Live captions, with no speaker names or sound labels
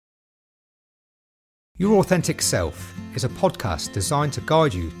Your Authentic Self is a podcast designed to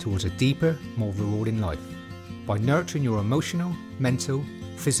guide you towards a deeper, more rewarding life by nurturing your emotional, mental,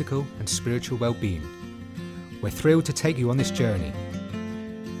 physical and spiritual well-being. We're thrilled to take you on this journey.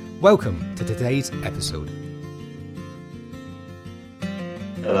 Welcome to today's episode.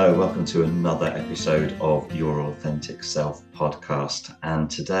 Hello, welcome to another episode of Your Authentic Self podcast. And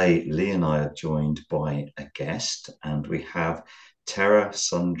today, Lee and I are joined by a guest, and we have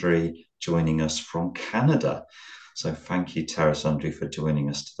Tera-Sundri joining us from Canada. So thank you, Tera-Sundri, for joining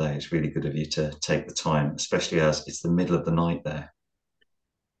us today. It's really good of you to take the time, especially as it's the middle of the night there.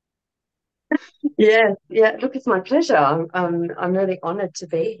 Yeah. Look, it's my pleasure. I'm really honoured to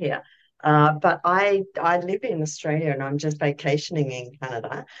be here. But I live in Australia and I'm just vacationing in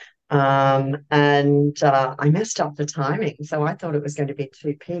Canada. I messed up the timing, so I thought it was going to be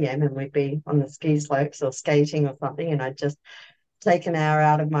 2 p.m. and we'd be on the ski slopes or skating or something, and I'd just take an hour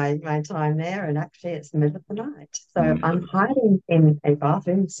out of my time there, and actually it's the middle of the night. So I'm hiding in a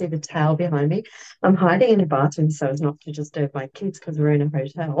bathroom. See the towel behind me? I'm hiding in a bathroom so as not to disturb my kids because we're in a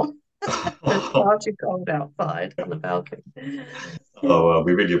hotel. It's far too cold outside on the balcony. Oh, well,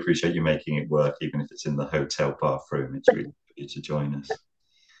 we really appreciate you making it work, even if it's in the hotel bathroom. It's really good for you to join us.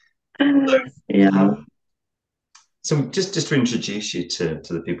 So just to introduce you to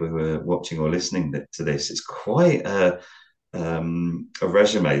the people who are watching or listening to this, it's quite a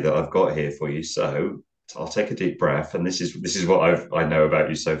resume that I've got here for you. So I'll take a deep breath, and this is what I know about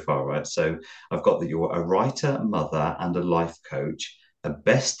you so far, right? So I've got that you're a writer, mother, and a life coach, a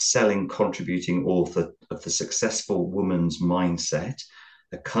best-selling contributing author of The Successful Woman's Mindset,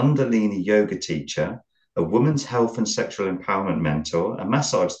 a Kundalini yoga teacher, a women's health and sexual empowerment mentor, a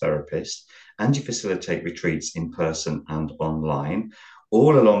massage therapist, and you facilitate retreats in person and online,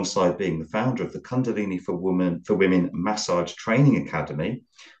 all alongside being the founder of the Kundalini for Women Massage Training Academy,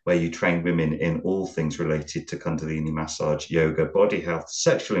 where you train women in all things related to Kundalini massage, yoga, body health,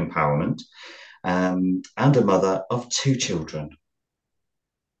 sexual empowerment, and a mother of 2 children.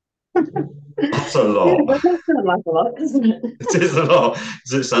 That's a lot. That does sound like a lot, doesn't it? It is a lot.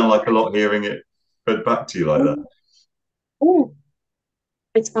 Does it sound like a lot hearing it read back to you like that? Oh,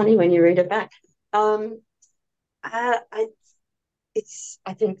 it's funny when you read it back. I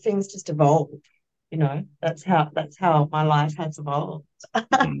think things just evolve. You know, that's how my life has evolved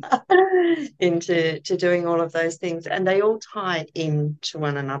into doing all of those things, and they all tie into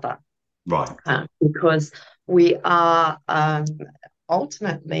one another, right? Because we are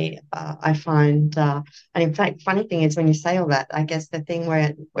ultimately, I find, and in fact, funny thing is when you say all that, I guess the thing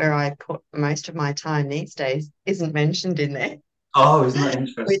where I put most of my time these days isn't mentioned in there. Oh, isn't that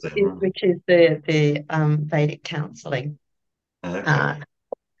interesting? Which is the Vedic counselling. Okay.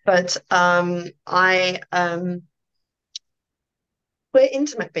 But we're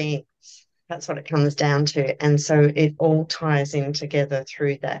intimate beings. That's what it comes down to, and so it all ties in together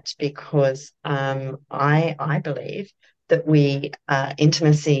through that, because I believe that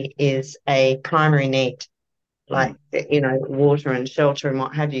intimacy is a primary need, like water and shelter and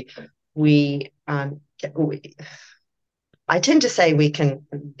what have you. I tend to say we can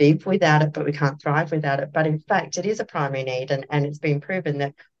live without it, but we can't thrive without it. But in fact, it is a primary need, and it's been proven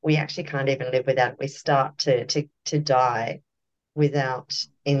that we actually can't even live without it. We start to die without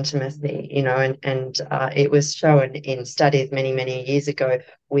intimacy, and it was shown in studies many, many years ago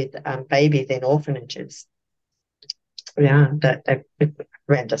with babies in orphanages. Yeah, that they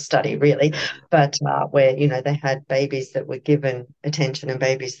ran a study really, but where they had babies that were given attention and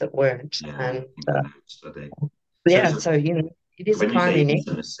babies that weren't, study. So it is a primary need.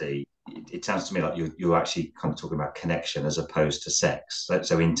 Intimacy, it sounds to me like you're actually kind of talking about connection as opposed to sex.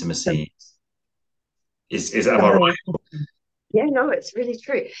 So intimacy is am I right? Yeah, no, it's really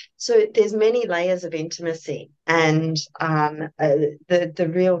true. So there's many layers of intimacy, and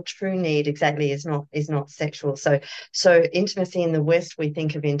the real true need exactly is not sexual. So intimacy in the West, we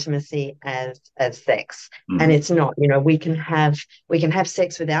think of intimacy as sex, and it's not. We can have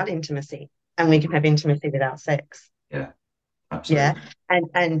sex without intimacy, and we can have intimacy without sex. Yeah, absolutely. Yeah,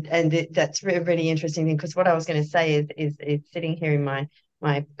 and that's a really interesting thing, because what I was going to say is sitting here in my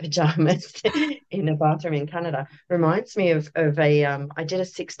pajamas in a bathroom in Canada reminds me of a I did a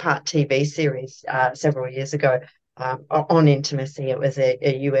 6-part TV series several years ago on intimacy. It was a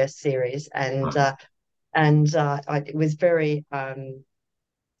US series, and it was very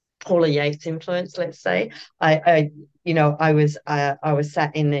Paula Yates influence, let's say. I was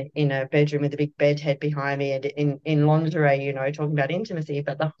sat in a bedroom with a big bed head behind me and in lingerie, talking about intimacy.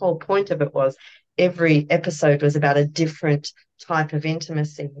 But the whole point of it was every episode was about a different type of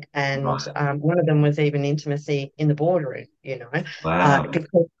intimacy, and one of them was even intimacy in the boardroom. Wow.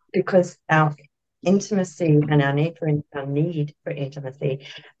 Because our intimacy and our need for intimacy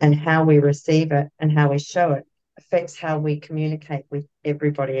and how we receive it and how we show it affects how we communicate with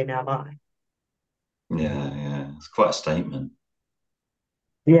everybody in our life. Yeah, it's quite a statement.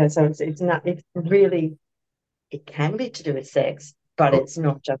 Yeah, so it's really, it can be to do with sex, but it's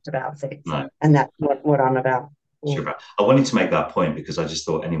not just about sex. No. And that's what I'm about. Sure. I wanted to make that point because I just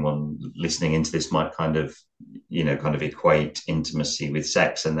thought anyone listening into this might kind of equate intimacy with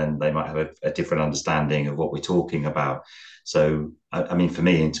sex, and then they might have a different understanding of what we're talking about. So, I mean, for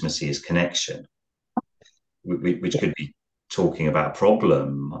me, intimacy is connection, which could be talking about a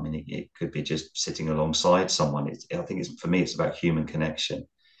problem. I mean, it could be just sitting alongside someone. I think for me, it's about human connection.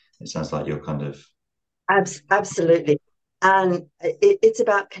 It sounds like you're kind of... Absolutely. And it's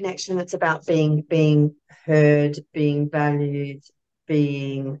about connection. It's about being heard, being valued,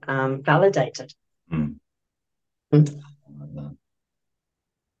 being validated. Mm.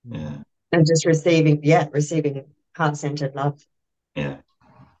 Yeah. And just receiving heart-centered love. Yeah.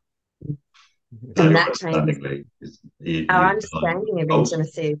 And that changes our understanding of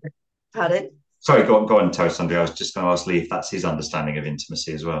intimacy. Pardon? Sorry, go on, Tera-Sundri. I was just going to ask Lee if that's his understanding of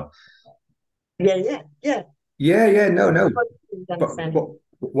intimacy as well. Yeah. No. But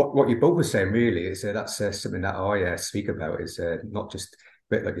what you both were saying really is that's something that I speak about, is not just a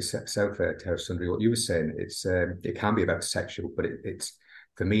bit like yourself, Tera-Sundri. What you were saying, it can be about sexual, but it's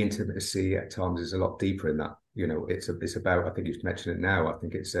for me, intimacy at times is a lot deeper in that. It's about, I think you've mentioned it now, I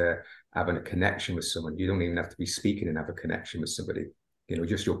think it's having a connection with someone. You don't even have to be speaking and have a connection with somebody.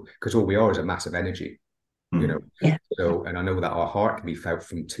 Because all we are is a mass of energy. Yeah. So, and I know that our heart can be felt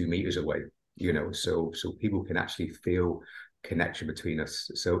from 2 meters away. So people can actually feel connection between us.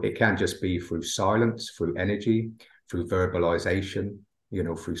 So it can just be through silence, through energy, through verbalization,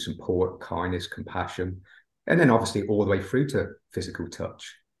 through support, kindness, compassion, and then obviously all the way through to physical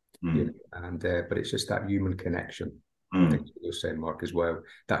touch. But it's just that human connection. I think you're saying, Mark, as well,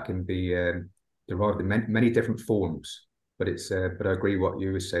 that can be derived in many different forms. But I agree what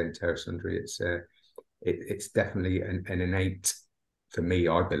you were saying, Tera-Sundri. It's definitely an innate, for me,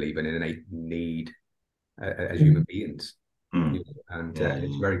 I believe, an innate need as human beings,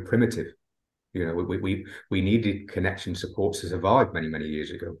 it's very primitive. We needed connection support to survive many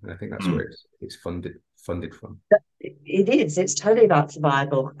years ago, and I think that's where it's funded from. It is. It's totally about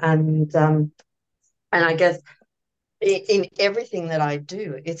survival, and I guess in everything that I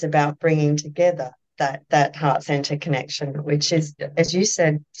do, it's about bringing together that heart-centered connection, which is, as you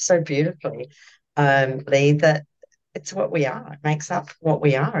said so beautifully, Lee, that it's what we are. It makes up what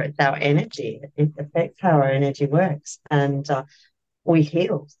we are. It's our energy. It affects how our energy works. And we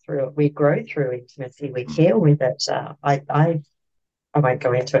heal through it. We grow through intimacy. We heal with it. I won't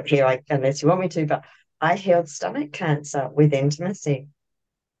go into it here unless you want me to, but I healed stomach cancer with intimacy.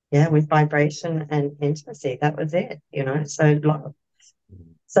 Yeah, with vibration and intimacy. That was it,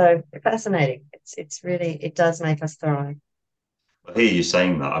 So fascinating. It's really, it does make us thrive. I hear you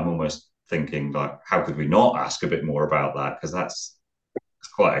saying that. I'm almost thinking, like, how could we not ask a bit more about that? Because that's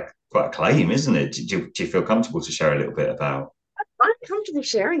quite a claim, isn't it? Do you feel comfortable to share a little bit about? I'm comfortable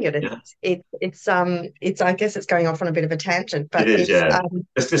sharing it. It's I guess it's going off on a bit of a tangent, but it is.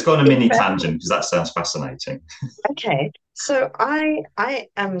 Let's go on a mini tangent because that sounds fascinating. Okay, so I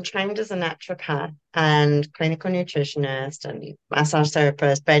am trained as a naturopath and clinical nutritionist and massage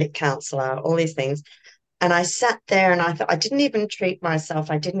therapist, Vedic counselor, all these things. And I sat there and I thought, I didn't even treat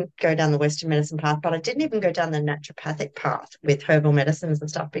myself. I didn't go down the Western medicine path, but I didn't even go down the naturopathic path with herbal medicines and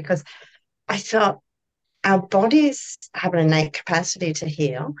stuff, because I felt our bodies have an innate capacity to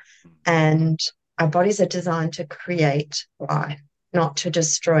heal, and our bodies are designed to create life, not to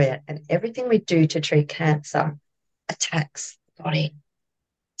destroy it. And everything we do to treat cancer attacks the body.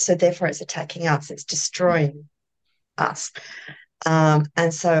 So therefore it's attacking us. It's destroying us.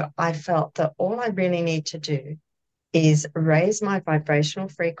 And so I felt that all I really need to do is raise my vibrational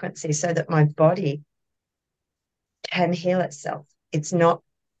frequency so that my body can heal itself.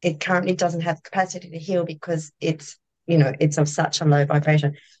 It currently doesn't have the capacity to heal because it's of such a low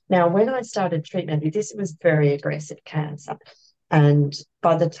vibration. Now, when I started treatment, this was very aggressive cancer. And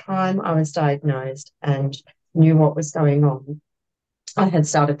by the time I was diagnosed and knew what was going on, I had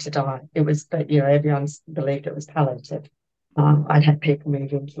started to die. Everyone believed it was palliative. I'd had people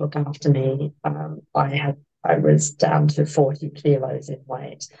move in to look after me. I was down to 40 kilos in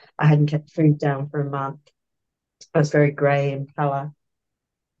weight. I hadn't kept food down for a month. I was very grey in colour.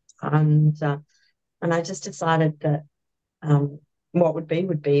 And I just decided that what would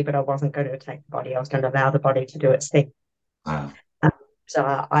be, but I wasn't going to attack the body. I was going to allow the body to do its thing. Wow.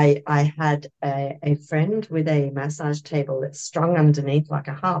 I had a friend with a massage table that's strung underneath like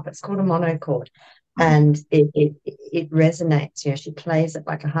a harp. It's called a monochord, and it resonates. You know, she plays it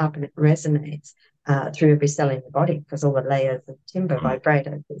like a harp, and it resonates through every cell in the body because all the layers of timber vibrate.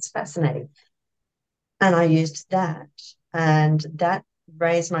 It's fascinating. And I used that, and that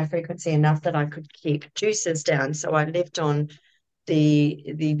raised my frequency enough that I could keep juices down. So I lived on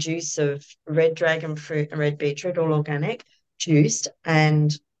the juice of red dragon fruit and red beetroot, all organic, juiced,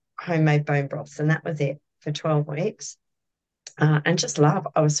 and homemade bone broths. And that was it for 12 weeks. And just love.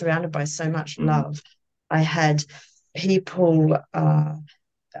 I was surrounded by so much love. I had people, I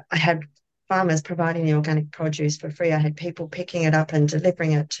had farmers providing the organic produce for free. I had people picking it up and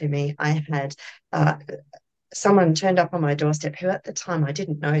delivering it to me. I had someone turned up on my doorstep who at the time I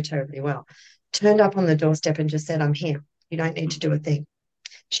didn't know terribly well, turned up on the doorstep and just said, I'm here. You don't need to do a thing.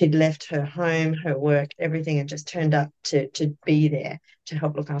 She'd left her home, her work, everything, and just turned up to be there to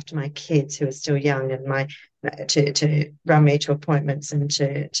help look after my kids who are still young, and my to run me to appointments and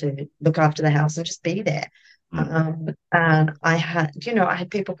to look after the house and just be there. And I had, I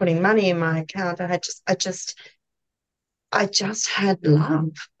had people putting money in my account. I just had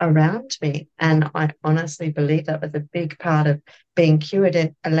love around me. And I honestly believe that was a big part of being cured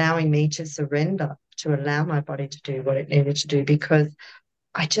and allowing me to surrender, to allow my body to do what it needed to do, because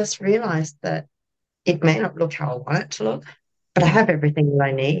I just realized that it may not look how I want it to look, but I have everything that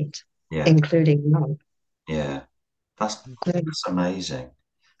I need, including love. Yeah, that's amazing.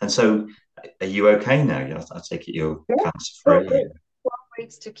 And so, are you okay now? I take it you're cancer free. 12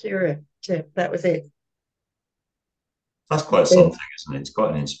 weeks to cure it. That was it. That's quite something, isn't it? It's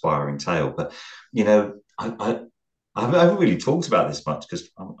quite an inspiring tale. But I haven't really talked about this much because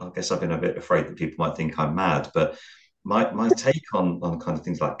I guess I've been a bit afraid that people might think I'm mad. But my take on kind of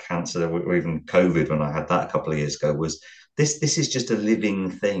things like cancer or even COVID, when I had that a couple of years ago, was this is just a living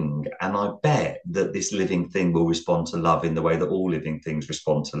thing. And I bet that this living thing will respond to love in the way that all living things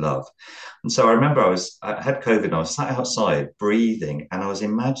respond to love. And so I remember I had COVID and I was sat outside breathing, and I was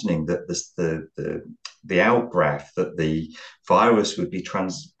imagining that the out breath, that the virus would be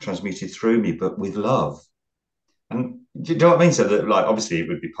transmuted through me, but with love. And do you know what I mean? So that, like, obviously it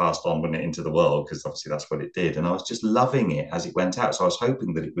would be passed on, wouldn't it, into the world, because obviously that's what it did. And I was just loving it as it went out. So I was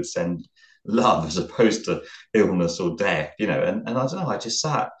hoping that it would send love as opposed to illness or death, and I don't know, I just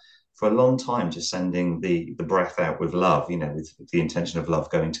sat for a long time just sending the breath out with love, with the intention of love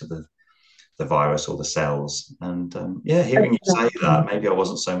going to the virus or the cells. And hearing you say that, maybe I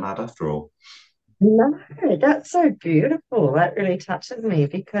wasn't so mad after all. No, that's so beautiful. That really touches me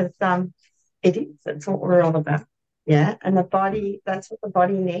because it is. It's what we're all about. Yeah. And the body, that's what the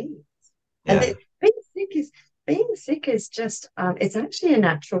body needs. And being sick is just, it's actually a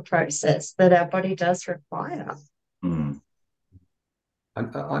natural process that our body does require. I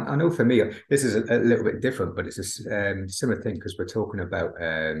know for me, this is a little bit different, but it's a similar thing because we're talking about,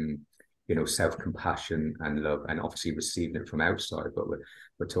 self-compassion and love, and obviously receiving it from outside. But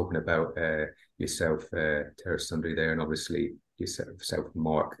we're talking about yourself, Tera-Sundri there, and obviously yourself,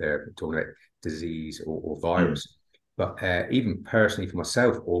 Mark there, talking about disease or virus. But even personally for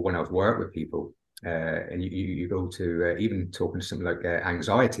myself, or when I've worked with people, and you go to even talking to something like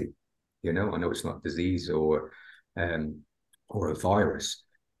anxiety, I know it's not disease or a virus,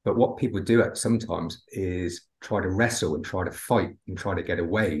 but what people do sometimes is try to wrestle and try to fight and try to get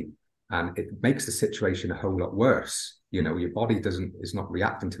away, and it makes the situation a whole lot worse. Your body is not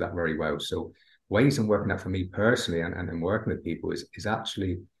reacting to that very well. So ways I'm working out for me personally and working with people is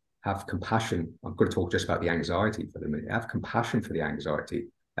actually have compassion. I'm going to talk just about the anxiety for the minute. Have compassion for the anxiety.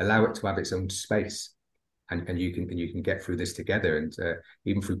 Allow it to have its own space, and you can get through this together. And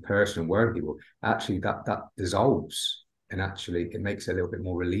even through personal work, people actually that dissolves, and actually it makes it a little bit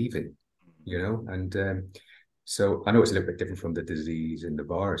more relieving, And so I know it's a little bit different from the disease and the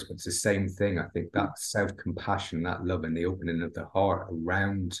virus, but it's the same thing. I think that self-compassion, that love, and the opening of the heart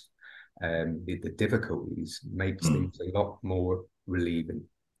around the difficulties makes things a lot more relieving.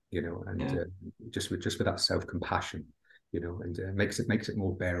 Just with that self-compassion, and makes it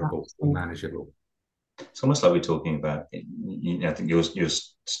more bearable, more manageable. It's almost like we're talking about, I think your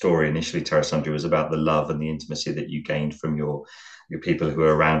story initially, Tera-Sundri, was about the love and the intimacy that you gained from your people who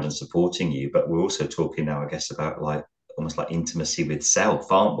are around and supporting you. But we're also talking now, I guess, about almost like intimacy with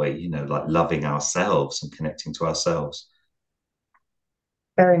self, aren't we? Like loving ourselves and connecting to ourselves.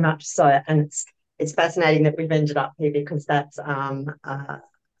 Very much so. And it's fascinating that we've ended up here, because that's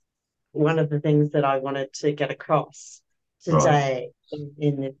one of the things that I wanted to get across today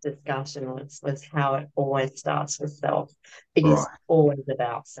in this discussion was how it always starts with self. It is always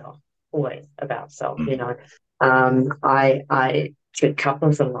about self, I treat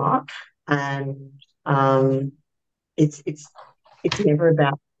couples a lot, and it's never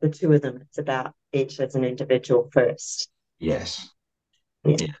about the two of them. It's about each as an individual first. Yes.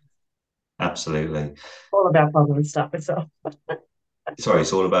 Yeah. Yeah, absolutely. All of our problems start with self. Sorry,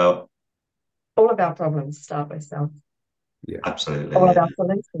 it's all about All of our problems start with self. Yeah. absolutely. All of Yeah. our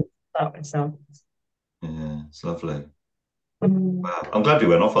solutions start with self. Yeah, it's lovely. Mm. Wow. I'm glad we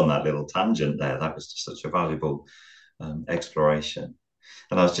went off on that little tangent there. That was just such a valuable exploration.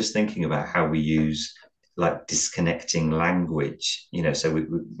 And I was just thinking about how we use like disconnecting language, so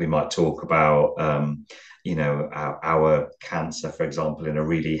we might talk about, our cancer, for example, in a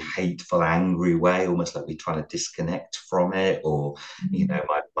really hateful, angry way, almost like we're trying to disconnect from it, or,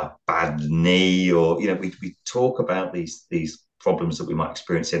 my bad knee, or, we talk about these problems that we might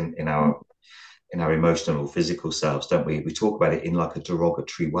experience in our emotional or physical selves, don't we? We talk about it in like a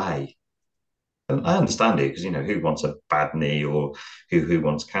derogatory way. And I understand it because who wants a bad knee, or who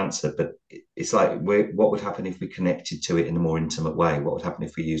wants cancer? But it's like, what would happen if we connected to it in a more intimate way? What would happen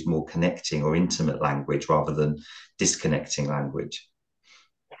if we used more connecting or intimate language rather than disconnecting language?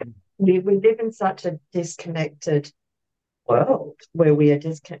 We live in such a disconnected world where we are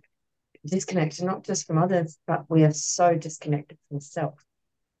disconnected not just from others, but we are so disconnected from self.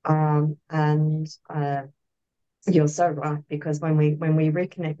 And you're so right, because when we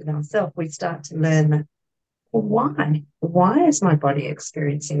reconnect with ourselves, we start to learn that, well, why is my body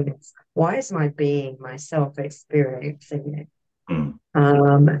experiencing this? Why is my being, myself, experiencing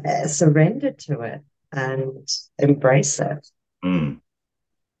it? Surrender to it and embrace it.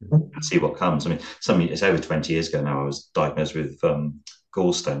 See what comes. I mean, it's over 20 years ago now. I was diagnosed with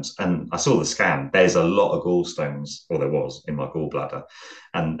gallstones, and I saw the scan. There's a lot of gallstones, or there was, in my gallbladder,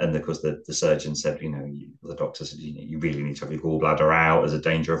 and of course the surgeon said, the doctor said, you really need to have your gallbladder out. There's a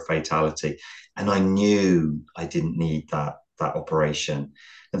danger of fatality, and I knew I didn't need that operation,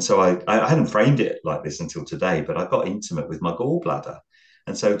 and so I hadn't framed it like this until today, but I got intimate with my gallbladder.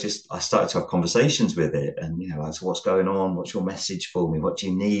 And so I started to have conversations with it, and, I said, what's going on? What's your message for me? What do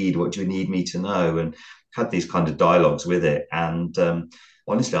you need? What do you need me to know? And had these kind of dialogues with it. And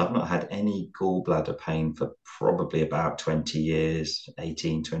honestly, I've not had any gallbladder pain for probably about 20 years,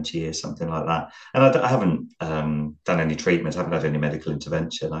 18, 20 years, something like that. And I haven't done any treatments. I haven't had any medical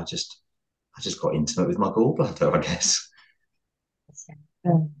intervention. I just got intimate with my gallbladder, I guess.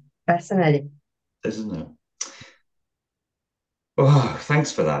 Fascinating. Isn't it? Oh,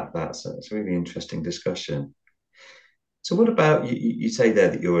 thanks for that. That's a really interesting discussion. So, what about you? You say there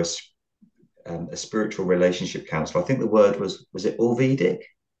that you're a spiritual relationship counselor. I think the word was it Ayurvedic? Did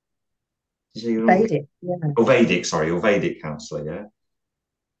you say you're Vedic, yeah. Ayurvedic? Sorry, Ayurvedic counselor.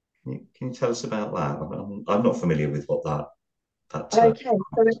 Yeah. Can you tell us about that? I'm not familiar with what that. Okay,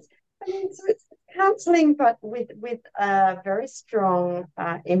 so it's counseling, but with a very strong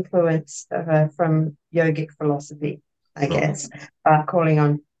influence from yogic philosophy, I guess, calling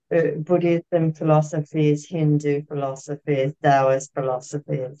on Buddhism philosophies, Hindu philosophies, Taoist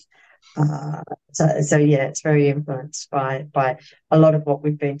philosophies. So yeah, it's very influenced by a lot of what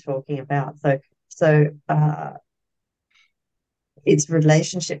we've been talking about. So it's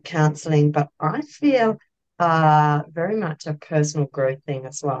relationship counseling, but I feel very much a personal growth thing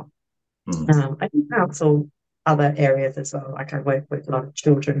as well. I can counsel other areas as well, like I work with a lot of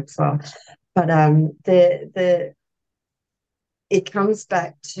children as well. But it comes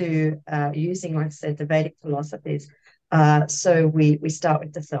back to using, like I said, the Vedic philosophies. So we start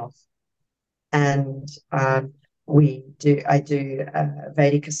with the self, and I do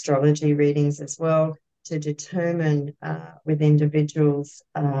Vedic astrology readings as well to determine with individuals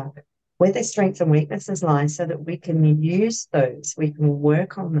where their strengths and weaknesses lie, so that we can use those, we can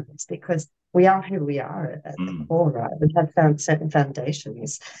work on those, because we are who we are at the core, right? We have found certain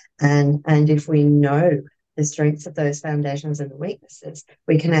foundations, and if we know the strengths of those foundations and the weaknesses,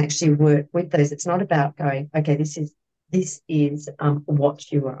 we can actually work with those. It's not about going, okay, this is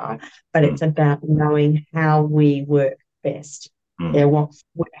what you are, but it's about knowing how we work best. Yeah,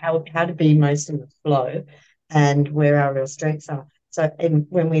 how to be most in the flow, and where our real strengths are. So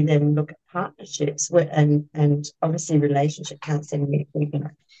when we then look at partnerships, and obviously relationship counseling,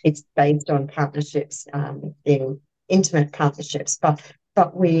 it's based on partnerships, in intimate partnerships,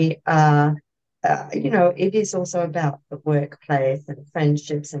 but we it is also about the workplace and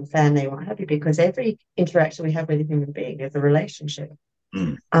friendships and family and what have you, because every interaction we have with a human being is a relationship.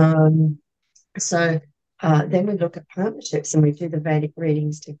 So then we look at partnerships, and we do the Vedic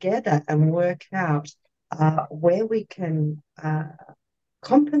readings together and work out where we can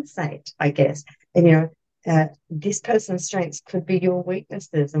compensate, I guess. And, this person's strengths could be your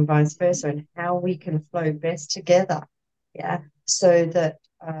weaknesses and vice versa, and how we can flow best together. Yeah. so that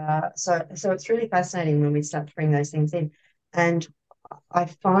so it's really fascinating when we start to bring those things in. And I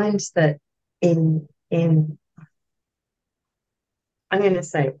find that in I'm going to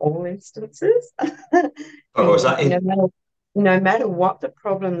say all instances, Oh, is that it? no matter what the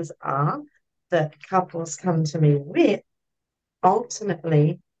problems are that couples come to me with,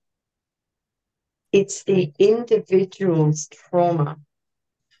 ultimately it's the individual's trauma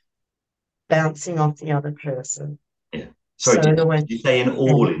bouncing off the other person. Yeah. Sorry, So did you say in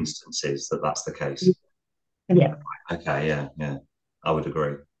all instances that that's the case? Yeah. Okay, yeah. I would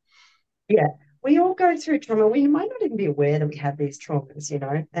agree. Yeah. We all go through trauma. We might not even be aware that we have these traumas,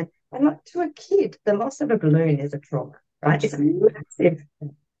 and like to a kid, the loss of a balloon is a trauma, right? It's a massive,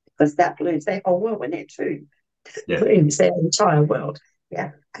 because that balloon's their whole world when they're two. Yeah. Balloon's their entire world.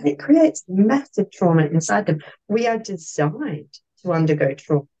 Yeah. And it creates massive trauma inside them. We are designed to undergo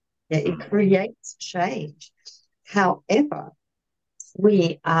trauma. Yeah, it creates change. However,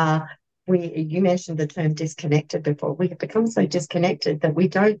 you mentioned the term disconnected before. We have become so disconnected that we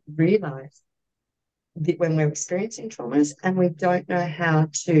don't realize that when we're experiencing traumas, and we don't know how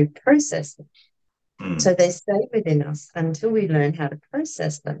to process them. So they stay within us until we learn how to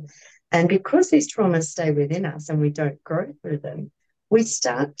process them. And because these traumas stay within us and we don't grow through them, we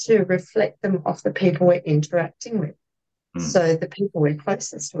start to reflect them off the people we're interacting with. So the people we're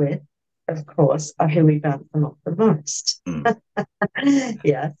closest with, of course, are who we bounce them off the most.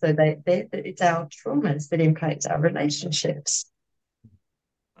 Yeah, so it's our traumas that impact our relationships.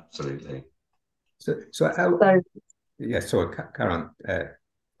 Absolutely. Yeah, sorry, carry on.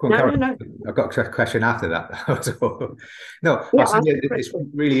 No. I've got a question after that. No, Yeah, it's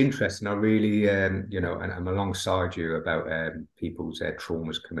really interesting. I really, and I'm alongside you about people's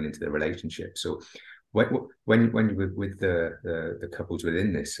traumas coming into their relationship. So when you're with the couples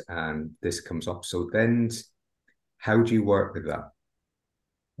within this, and this comes up, so then how do you work with that?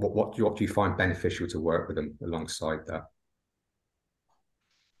 What do you find beneficial to work with them alongside that?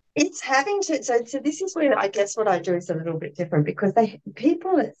 It's having to, so this is where I guess what I do is a little bit different, because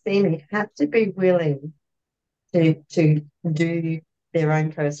people that see me have to be willing to do their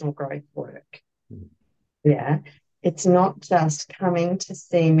own personal growth work. Yeah. It's not just coming to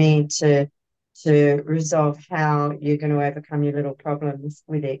see me to resolve how you're going to overcome your little problems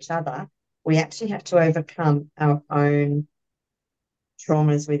with each other. We actually have to overcome our own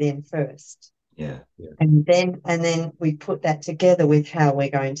traumas within first. Yeah. And then we put that together with how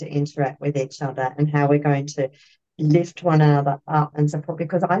we're going to interact with each other and how we're going to lift one another up and support.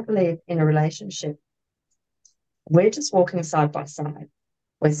 Because I believe in a relationship, we're just walking side by side.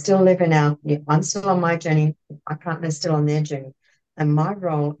 We're still living out. I'm still on my journey. My partner's still on their journey. And my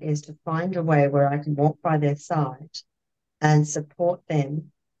role is to find a way where I can walk by their side and support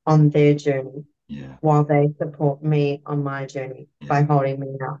them on their journey, while they support me on my journey by holding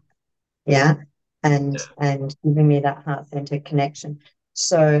me up. Yeah. And giving me that heart-centered connection.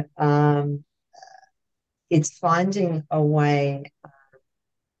 So it's finding a way.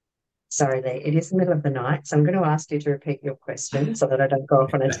 Sorry, Lee, it is the middle of the night, so I'm going to ask you to repeat your question so that I don't go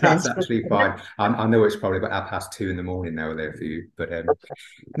off on a tangent. That's actually fine. I know it's probably about 2:30 a.m. now there for you, but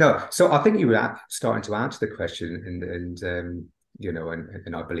no. So I think you were starting to answer the question, and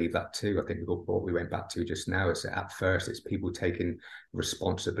I believe that too. I think what we went back to just now is that at first it's people taking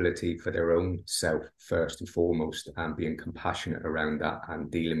responsibility for their own self first and foremost, and being compassionate around that and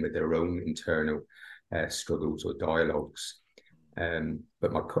dealing with their own internal struggles or dialogues.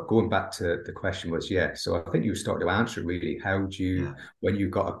 But going back to the question was, so I think you started to answer really. How do you, when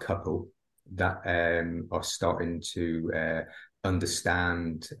you've got a couple that are starting to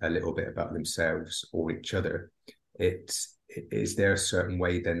understand a little bit about themselves or each other, is there a certain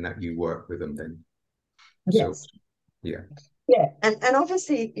way then that you work with them then? Yes. So, yeah. Yeah, and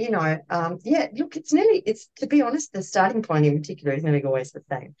obviously, look, it's to be honest, the starting point in particular is nearly always the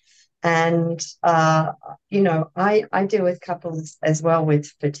same. And, I deal with couples as well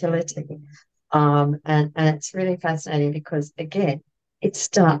with fertility. And it's really fascinating because, again, it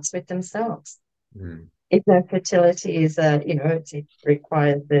starts with themselves. If no fertility is it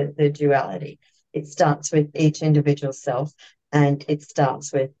requires the duality. It starts with each individual self, and it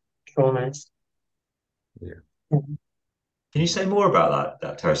starts with traumas. Yeah. Can you say more about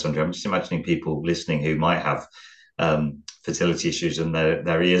that Tera-Sundri? I'm just imagining people listening who might have fertility issues, and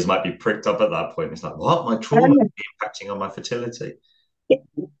their ears might be pricked up at that point. It's like, what? My trauma is impacting on my fertility?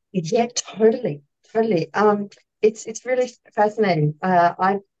 Yeah, totally. It's really fascinating.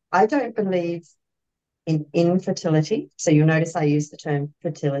 I don't believe in infertility. So you'll notice I use the term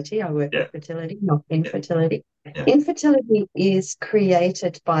fertility. I work with fertility, not infertility. Infertility is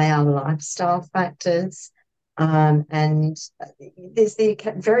created by our lifestyle factors, And there's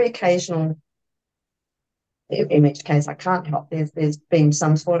the very occasional, in which case I can't help. There's been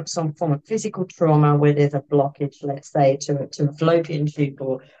some form of physical trauma where there's a blockage, let's say, to a fallopian tube,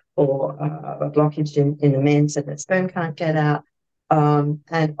 or a blockage in the men, so that sperm can't get out.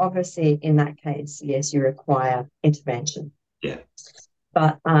 And obviously, in that case, yes, you require intervention. Yeah.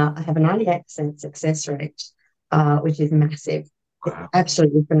 But I have a 98% success rate, which is massive. Wow.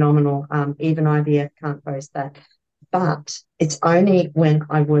 Absolutely phenomenal. Even IVF can't boast that. But it's only when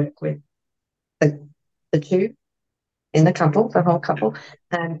I work with the two in the couple, the whole couple,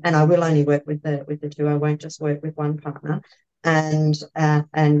 and I will only work with the two. I won't just work with one partner. And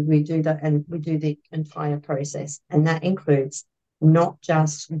we do that, and we do the entire process, and that includes not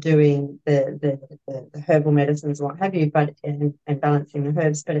just doing the herbal medicines, what have you, but and balancing the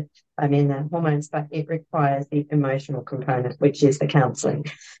herbs, but the hormones, but it requires the emotional component, which is the counselling.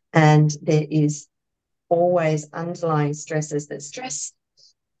 And there is always underlying stresses. That stress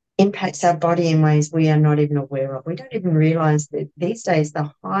impacts our body in ways we are not even aware of. We don't even realize that these days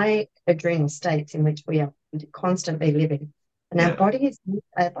the high adrenal states in which we are constantly living. And our body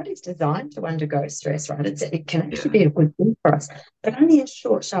is designed to undergo stress, right? It can actually be a good thing for us, but only in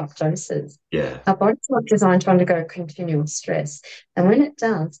short, sharp doses. Yeah. Our body's not designed to undergo continual stress. And when it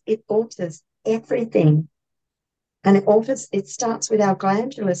does, it alters everything. And it starts with our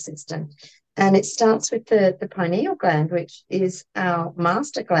glandular system. And it starts with the pineal gland, which is our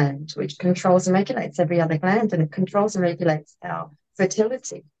master gland, which controls and regulates every other gland, and it controls and regulates our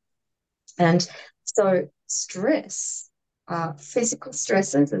fertility. And so stress, physical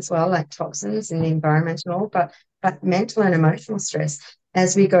stresses as well, like toxins in the environment and all, but mental and emotional stress,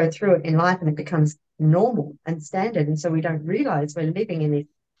 as we go through it in life, and it becomes normal and standard. And so we don't realize we're living in these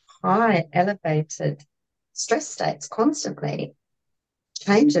high elevated stress states constantly,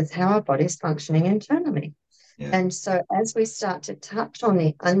 changes how our body's functioning internally. Yeah. And so as we start to touch on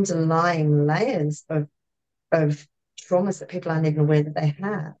the underlying layers of traumas that people aren't even aware that they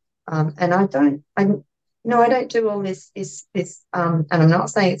have, and I don't do all this, and I'm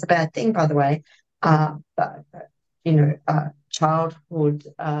not saying it's a bad thing, by the way, but childhood,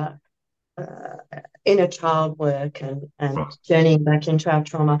 inner child work, and journeying back into our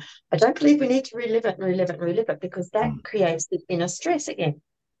trauma. I don't believe we need to relive it, because that creates the inner stress again.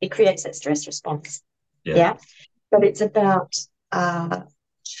 It creates that stress response. Yeah. But it's about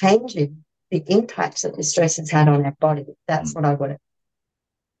changing the impacts that the stress has had on our body. That's what I want.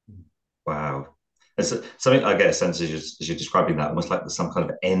 Wow. It's something I get a sense as you're describing that, almost like there's some kind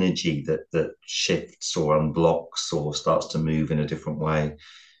of energy that shifts or unblocks or starts to move in a different way.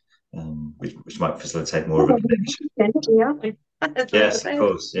 Which might facilitate more of a connection. Yes, of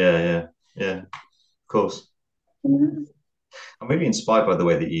course. Yeah, of course. Yeah. I'm really inspired by the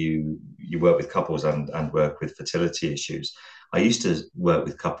way that you work with couples and work with fertility issues. I used to work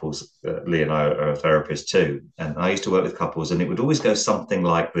with couples. Lee and I are therapists too, and I used to work with couples, and it would always go something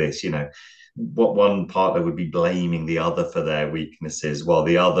like this. What one partner would be blaming the other for their weaknesses, while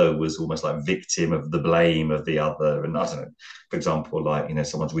the other was almost like victim of the blame of the other. And I don't know, for example, like,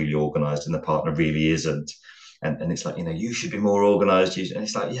 someone's really organized and the partner really isn't. And it's like, you should be more organized. And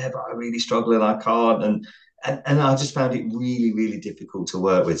it's like, yeah, but I really struggle and I can't. And I just found it really, really difficult to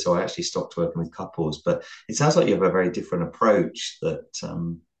work with. So I actually stopped working with couples. But it sounds like you have a very different approach that,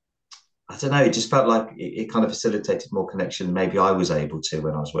 I don't know, it just felt like it kind of facilitated more connection. Maybe I was able to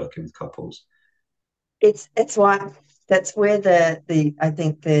when I was working with couples. It's why that's where I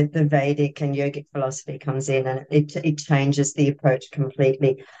think the Vedic and yogic philosophy comes in, and it changes the approach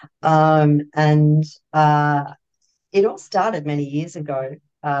completely. And it all started many years ago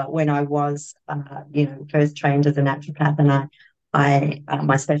when I was first trained as a naturopath, and I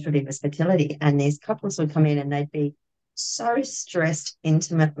my specialty was fertility, and these couples would come in and they'd be so stressed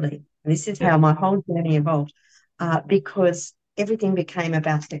intimately. This is how my whole journey evolved, because everything became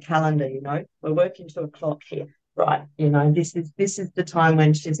about the calendar. We're working to a clock here, right? This is the time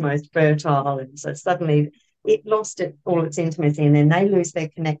when she's most fertile, and so suddenly it lost all its intimacy, and then they lose their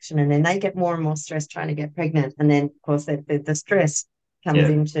connection, and then they get more and more stressed trying to get pregnant, and then of course the stress comes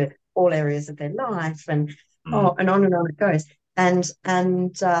into all areas of their life, and and on it goes, and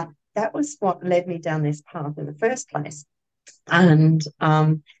that was what led me down this path in the first place. And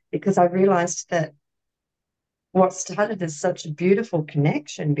because I realized that what started as such a beautiful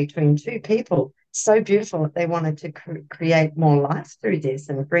connection between two people, so beautiful that they wanted to create more life through this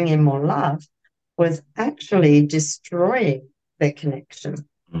and bring in more love, was actually destroying their connection.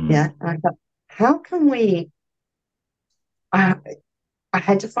 Yeah. I thought, how can we I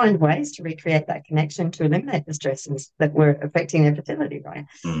had to find ways to recreate that connection to eliminate the stresses that were affecting their fertility, right?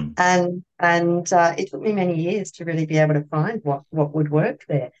 Mm. And it took me many years to really be able to find what would work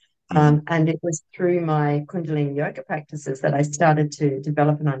there. And it was through my Kundalini yoga practices that I started to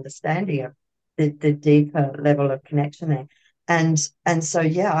develop an understanding of the deeper level of connection there. And so,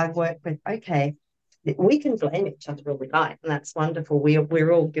 yeah, I work with, okay, we can blame each other all we like, and that's wonderful.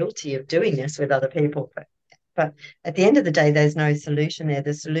 We're all guilty of doing this with other people, but at the end of the day, there's no solution there.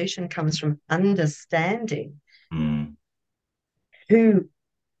 The solution comes from understanding who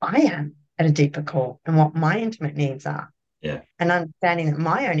I am at a deeper core and what my intimate needs are. Yeah. And understanding that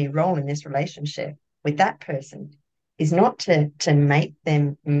my only role in this relationship with that person is not to make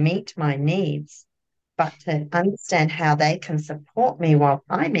them meet my needs, but to understand how they can support me while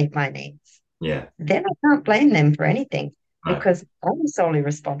I meet my needs. Yeah. Then I can't blame them for anything No. because I'm solely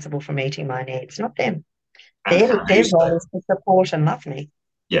responsible for meeting my needs, not them. And Their role is to support and love me.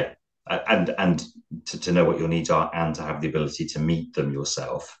 Yeah. And to know what your needs are and to have the ability to meet them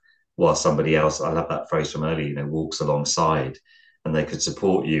yourself, while somebody else, I love that phrase from earlier, walks alongside, and they could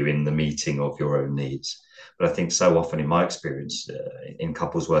support you in the meeting of your own needs. But I think so often in my experience in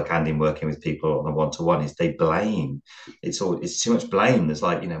couples work and in working with people on a one-to-one is they blame. It's too much blame. There's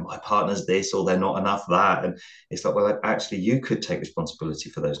like, my partner's this or they're not enough that. And it's like, well, actually you could take responsibility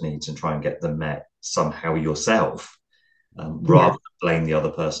for those needs and try and get them met somehow yourself, rather than blame the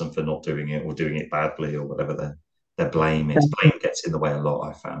other person for not doing it or doing it badly or whatever their blame is. Blame gets in the way a lot,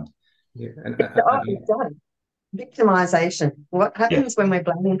 I found. Yeah, it's done. Victimization. What happens when we're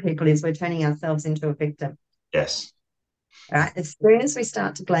blaming people is we're turning ourselves into a victim. Yes. Right. As soon as we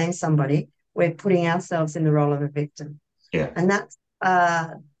start to blame somebody, we're putting ourselves in the role of a victim. Yeah. And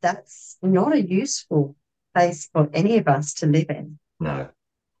that's not a useful place for any of us to live in. No,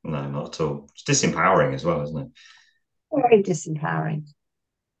 not at all. It's disempowering as well, isn't it? Very disempowering.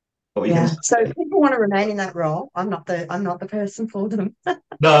 What were you going to say? So if people want to remain in that role, I'm not the person for them.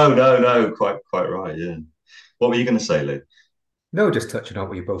 No, quite right. Yeah. What were you going to say, Lou? No, just touching on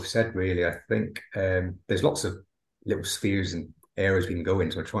what you both said, really. I think there's lots of little spheres and areas we can go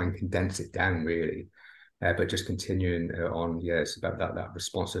into and try and condense it down, really. But just continuing on, yes, about that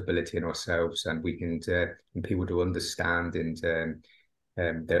responsibility in ourselves, and we can, and people to understand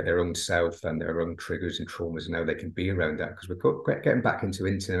their own self and their own triggers and traumas and how they can be around that, because we're getting back into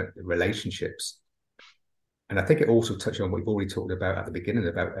intimate relationships. And I think it also touched on what we've already talked about at the beginning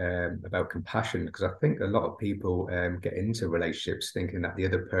about compassion, because I think a lot of people get into relationships thinking that the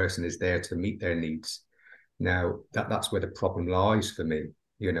other person is there to meet their needs. Now, that's where the problem lies for me,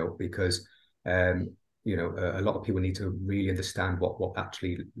 because a lot of people need to really understand what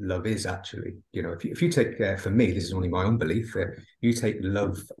actually love is. Actually, if you take, for me, this is only my own belief, you take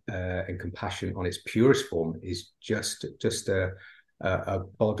love and compassion on its purest form is just a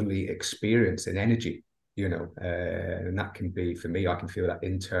bodily experience and energy. And that can be, for me, I can feel that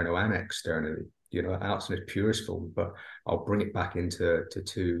internal and externally, out in its purest form. But I'll bring it back into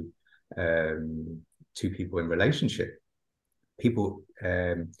two people in relationship. People,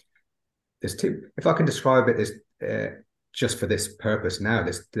 there's two. If I can describe it as just for this purpose now,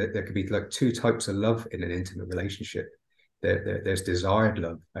 there could be like two types of love in an intimate relationship. There's desired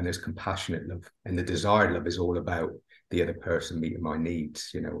love and there's compassionate love. And the desired love is all about the other person meeting my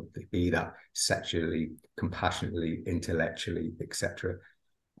needs, be that sexually, compassionately, intellectually, etc.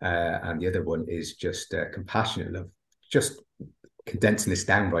 And the other one is just compassionate love. Just condensing this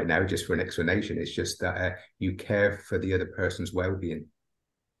down right now, just for an explanation, it's just that you care for the other person's well-being.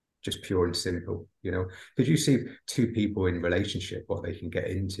 Just pure and simple, because you see two people in relationship, what they can get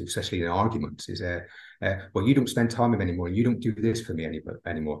into, especially in arguments, is well, you don't spend time with me anymore, and you don't do this for me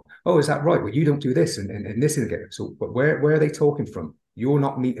anymore. Oh, is that right? Well, you don't do this and this again. So, but where are they talking from? You're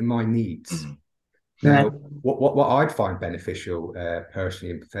not meeting my needs. Mm-hmm. Now, what I'd find beneficial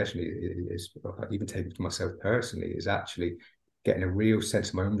personally and professionally is, even taking to myself personally, is actually getting a real sense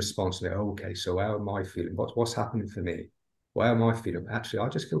of my own responsibility. Oh, okay, so how am I feeling? What's happening for me? Why am I feeling? Actually, I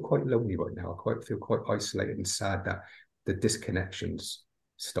just feel quite lonely right now. I feel quite isolated and sad that the disconnections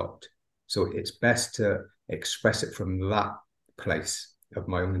stopped. So it's best to express it from that place of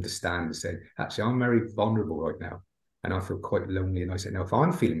my own understanding, saying, actually, I'm very vulnerable right now and I feel quite lonely. And I said, now, if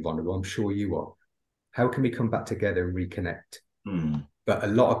I'm feeling vulnerable, I'm sure you are. How can we come back together and reconnect? But a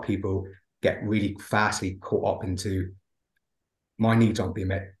lot of people get really fastly caught up into my needs aren't being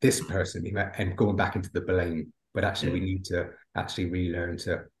met, this person being met, and going back into the blame. But actually, we need to actually relearn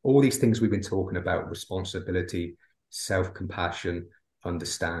to all these things we've been talking about: responsibility, self-compassion,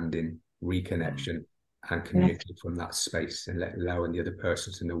 understanding, reconnection, and communicating from that space, and allowing the other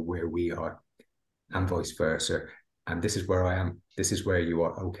person to know where we are, and vice versa. and this is where I am. This is where you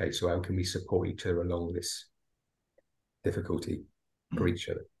are. Okay, so how can we support each other along this difficulty for each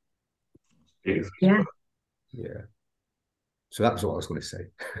other? Beautiful. Yeah. Yeah. So that was what I was going to say.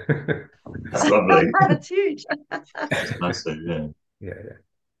 That's lovely. That's huge. That's massive, yeah. Yeah.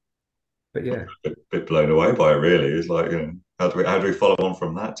 But yeah, Bit blown away by it, really. It's like, how do we follow on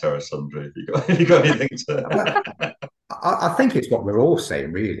from that, Tera-Sundri? Have you got anything to? well, I think it's what we're all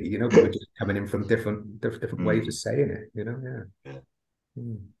saying, really. But we're just coming in from different ways of saying it.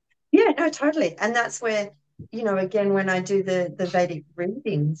 Yeah. Yeah, no, totally. And that's where, again, when I do the Vedic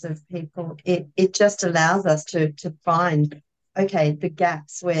readings of people, it just allows us to find, okay, the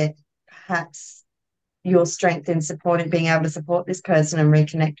gaps where perhaps your strength in being able to support this person and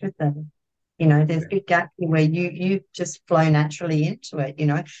reconnect with them. There's a big gap where you just flow naturally into it,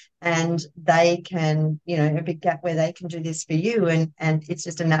 and they can, a big gap where they can do this for you, and it's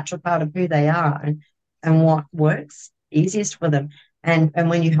just a natural part of who they are and what works easiest for them. And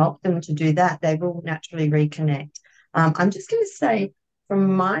when you help them to do that, they will naturally reconnect. I'm just going to say,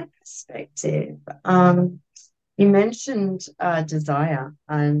 from my perspective, you mentioned desire,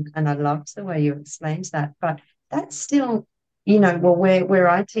 and I loved the way you explained that, but that's still, where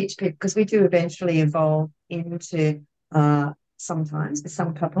I teach people, because we do eventually evolve into sometimes with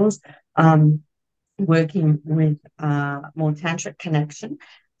some couples working with more tantric connection,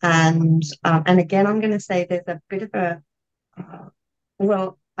 and again, I'm going to say there's a bit of a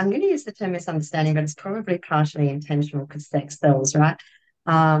I'm going to use the term misunderstanding, but it's probably partially intentional because sex sells, right?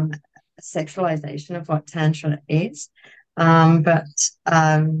 Sexualization of what Tantra is, but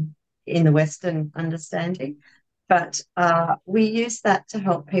in the Western understanding. But we use that to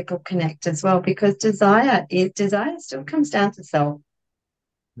help people connect as well, because desire still comes down to self.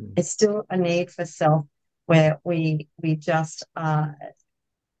 It's still a need for self, where we just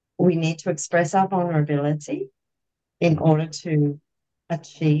we need to express our vulnerability in order to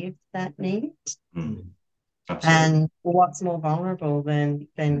achieve that need. And what's more vulnerable than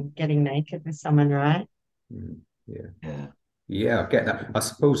getting naked with someone, right? Yeah, I get that. I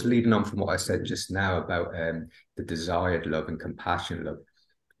suppose leading on from what I said just now about the desired love and compassionate love,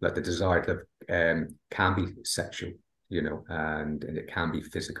 like the desired love can be sexual, and it can be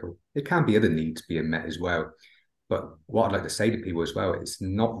physical. It can be other needs being met as well. But what I'd like to say to people as well, it's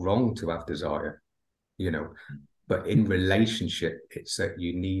not wrong to have desire, but in relationship, it's that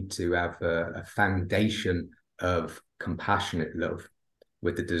you need to have a foundation of compassionate love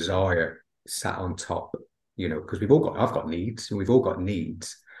with the desire sat on top, because I've got needs, and we've all got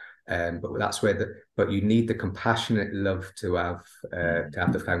needs. But that's but you need the compassionate love to have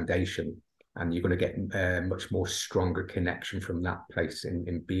the foundation, and you're going to get much more stronger connection from that place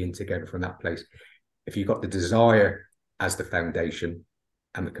in being together from that place. If you've got the desire as the foundation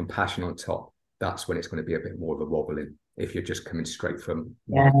and the compassion on top, that's when it's going to be a bit more of a wobbling. If you're just coming straight from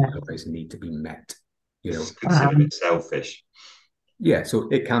what always need to be met, consider it selfish. Yeah, so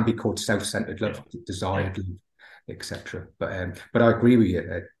it can be called self-centered love, desired love, etc. But I agree with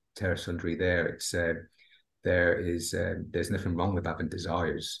you, Tera-Sundri. There's nothing wrong with having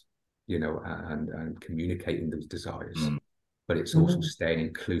desires, and communicating those desires, but it's also staying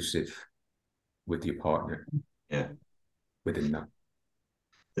inclusive with your partner. Yeah, within that.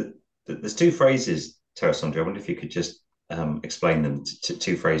 There's two phrases, Tera-Sundri. I wonder if you could just explain them.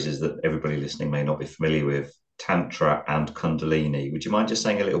 Two phrases that everybody listening may not be familiar with: Tantra and Kundalini. Would you mind just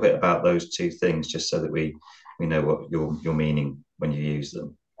saying a little bit about those two things, just so that we know what you're meaning when you use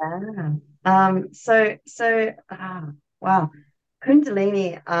them? Wow,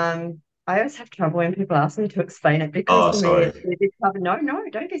 Kundalini. I always have trouble when people ask me to explain it, because for me, it's no,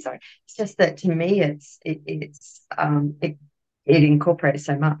 don't be sorry. It's just that to me, it incorporates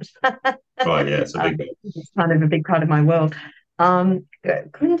so much. Right, yeah, it's kind of a big part of my world.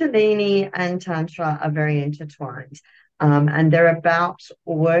 Kundalini and Tantra are very intertwined, and they're about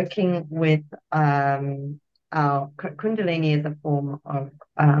working with our Kundalini is a form of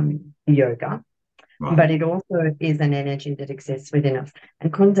yoga, right, but it also is an energy that exists within us.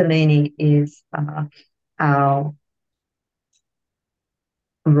 And Kundalini is our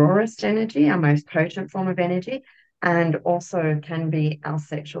rawest energy, our most potent form of energy, and also can be our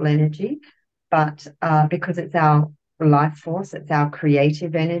sexual energy. But because it's our life force, it's our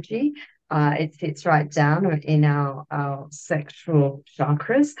creative energy, it sits right down in our sexual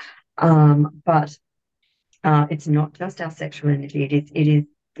chakras. But it's not just our sexual energy. It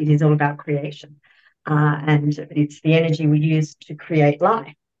is all about creation, and it's the energy we use to create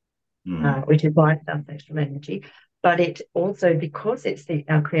life, which is why it's our sexual energy. But it also, because it's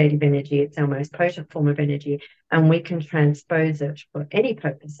our creative energy, it's our most potent form of energy, and we can transpose it for any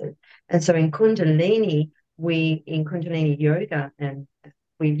purposes. And so in Kundalini, we in Kundalini yoga, and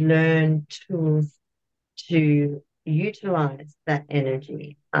we learn tools to utilize that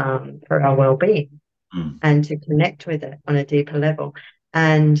energy for our well-being and to connect with it on a deeper level.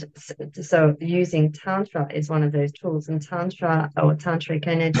 And so using Tantra is one of those tools. And Tantra, or tantric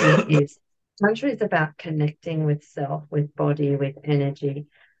energy, Tantra is about connecting with self, with body, with energy,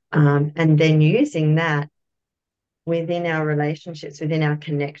 and then using that within our relationships, within our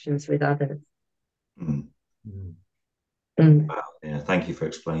connections with others. Wow. Yeah, thank you for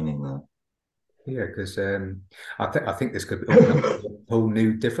explaining that. Yeah, because I think this could open up a whole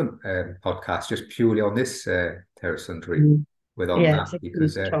new different podcast just purely on this Tera-Sundri that,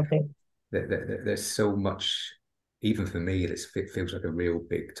 because there's so much, even for me, it feels like a real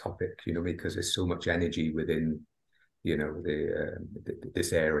big topic, because there's so much energy within,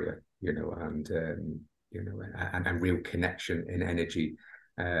 this area, and real connection in energy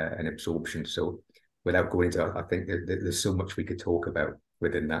and absorption. So without going into, I think there's so much we could talk about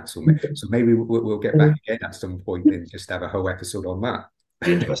within that. So maybe we'll get back again at some point and just have a whole episode on that.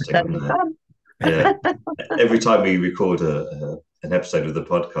 Interesting. Yeah. Every time we record an episode of the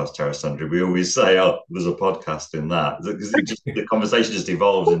podcast, Tera-Sundri, we always say, "Oh, there's a podcast in that," because the conversation just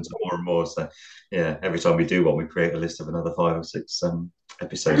evolves into more and more. So, yeah, every time we do one, we create a list of another 5 or 6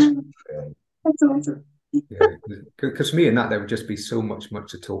 episodes. That's awesome. Yeah, because for me and that, there would just be so much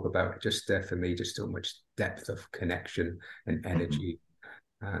to talk about. Just for me, just so much depth of connection and energy,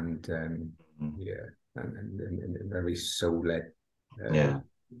 and and very soul-led,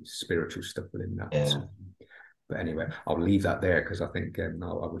 spiritual stuff within that. Yeah. So, but anyway, I'll leave that there because I think I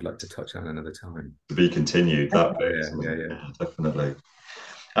would like to touch on another time. To be continued. That yeah, definitely.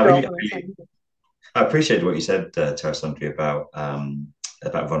 I appreciate what you said, Tera-Sundri, about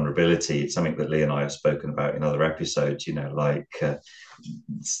vulnerability. It's something that Lee and I have spoken about in other episodes.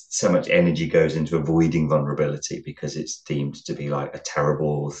 So much energy goes into avoiding vulnerability because it's deemed to be like a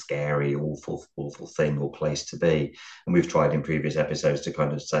terrible, scary, awful thing or place to be. And we've tried in previous episodes to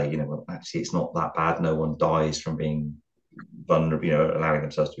kind of say, well, actually, it's not that bad. No one dies from being vulnerable, allowing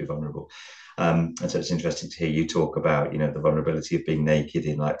themselves to be vulnerable. And so it's interesting to hear you talk about, the vulnerability of being naked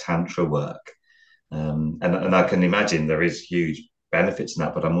in like Tantra work. And I can imagine there is huge benefits in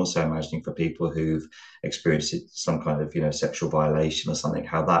that, but I'm also imagining for people who've experienced some kind of sexual violation or something,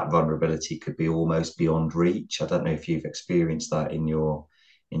 how that vulnerability could be almost beyond reach. I don't know if you've experienced that in your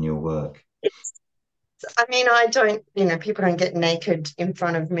work. I mean, I don't, people don't get naked in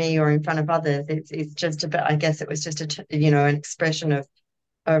front of me or in front of others. It's just about, I guess it was just an expression of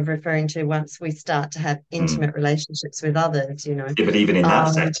referring to once we start to have intimate relationships with others, Yeah, but even in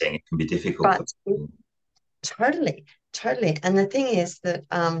that setting, it can be difficult. Totally. And the thing is that,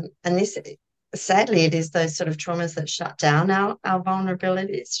 and this, sadly, it is those sort of traumas that shut down our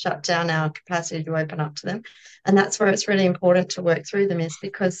vulnerabilities, shut down our capacity to open up to them. And that's where it's really important to work through them, is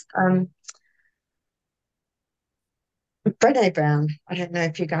because Brené Brown, I don't know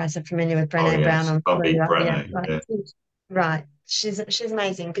if you guys are familiar with Brené Brown. Right. She's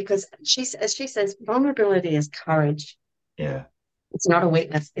amazing because as she says, vulnerability is courage. Yeah. It's not a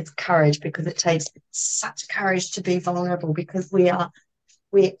weakness, it's courage, because it takes such courage to be vulnerable, because we are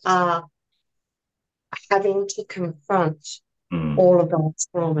having to confront all of those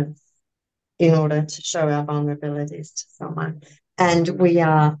traumas in order to show our vulnerabilities to someone. And we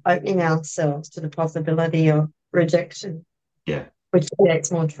are opening ourselves to the possibility of rejection, which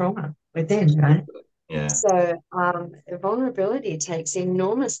creates more trauma within, right? Yeah. So vulnerability takes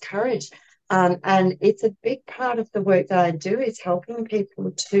enormous courage. And it's a big part of the work that I do, is helping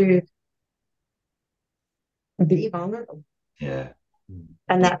people to be vulnerable. Yeah.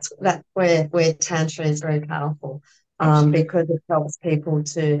 And that's where Tantra is very powerful, because it helps people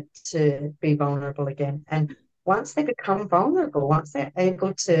to be vulnerable again. And once they become vulnerable, once they're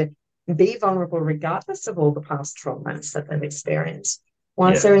able to be vulnerable regardless of all the past traumas that they've experienced,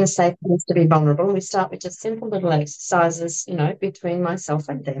 once they're in a safe place to be vulnerable, and we start with just simple little exercises, between myself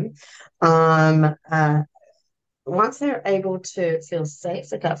and them. Once they're able to feel safe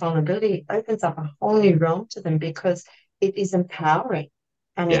with that vulnerability, it opens up a whole new realm to them, because it is empowering,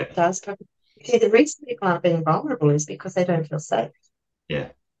 and it does. See, the reason people aren't being vulnerable is because they don't feel safe. Yeah.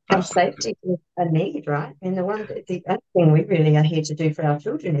 And safety is a need, right? And the only thing we really are here to do for our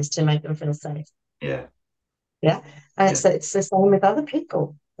children is to make them feel safe. Yeah. Yeah. And so it's the same with other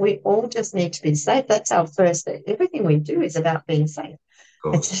people. We all just need to be safe. That's our first thing. Everything we do is about being safe.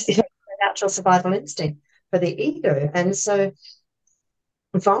 It's just a natural survival instinct for the ego. And so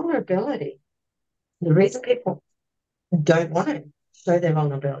vulnerability, the reason people don't want to show their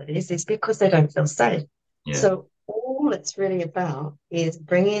vulnerabilities is because they don't feel safe. So all it's really about is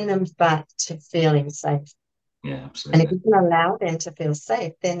bringing them back to feeling safe. Yeah, And absolutely. if you can allow them to feel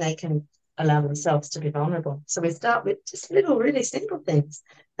safe, then they can allow themselves to be vulnerable. So we start with just little, really simple things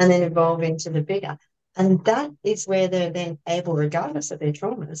and then evolve into the bigger. And that is where they're then able, regardless of their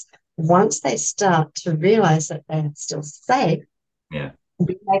traumas, once they start to realize that they're still safe, Yeah,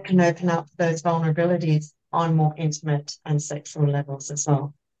 they can open up those vulnerabilities on more intimate and sexual levels as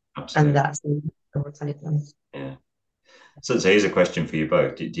well. And absolutely. that's the them. Yeah. So here's a question for you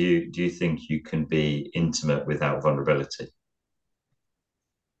both. Do you think you can be intimate without vulnerability?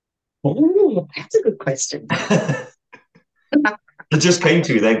 Oh, that's a good question. It just came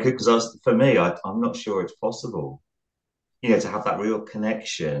to me then because for me, I'm not sure it's possible. To have that real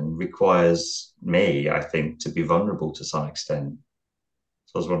connection requires me, I think, to be vulnerable to some extent.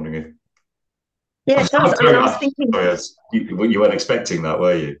 So I was wondering if Yeah, it does. I mean, I was thinking, sorry, you weren't expecting that,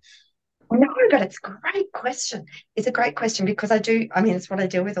 were you? no, but it's a great question. It's a great question because I mean, it's what I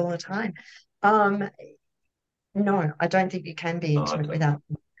deal with all the time. Um, no, I don't think you can be No, I intimate don't. without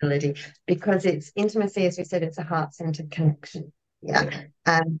vulnerability because it's intimacy, as we said, it's a heart-centered connection. Yeah. Yeah.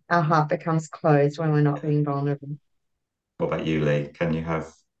 And our heart becomes closed when we're not being vulnerable. What about you, Lee? Can you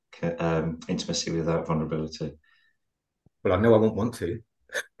have intimacy without vulnerability? Well, I know I won't want to.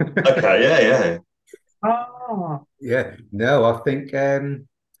 Okay, yeah. Oh, Yeah, no, I think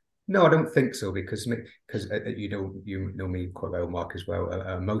no, I don't think so because you know me quite well, Mark, as well.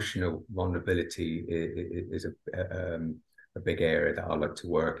 Emotional vulnerability is a big area that I like to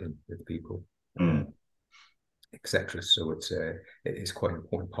work in with people, Mm, etc. So it's quite an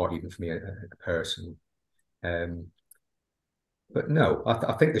important part even for me, a person. Um, but no,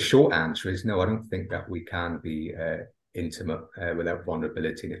 I think the short answer is no. I don't think that we can be intimate without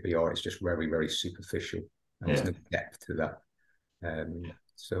vulnerability, and if we are, it's just very, very superficial, and there's yeah. no depth to that.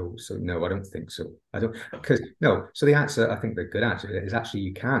 So no, I don't think so. I don't because no. So the answer, I think the good answer is actually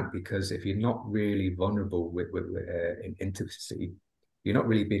you can't because if you're not really vulnerable with in intimacy, you're not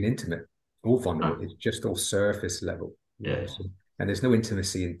really being intimate or vulnerable. No, It's just all surface level, yeah. So, and there's no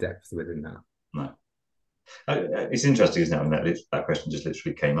intimacy and depth within that. No. It's interesting, isn't it? I mean, that question just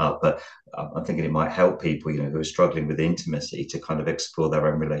literally came up, but I'm thinking it might help people, who are struggling with intimacy to kind of explore their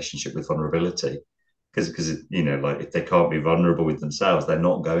own relationship with vulnerability. Because like if they can't be vulnerable with themselves, they're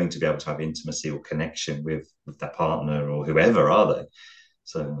not going to be able to have intimacy or connection with their partner or whoever, are they?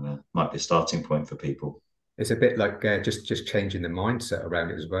 So might be a starting point for people. It's a bit like just changing the mindset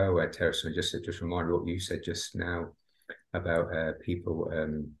around it as well. Tera-Sundri, just remind me what you said just now about people.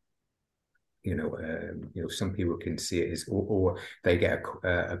 Some people can see it as, or they get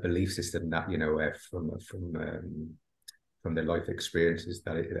a belief system that from their life experiences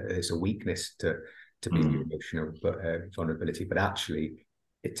that it's a weakness to be emotional, but vulnerability. But actually,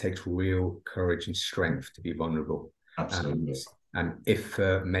 it takes real courage and strength to be vulnerable. Absolutely. And if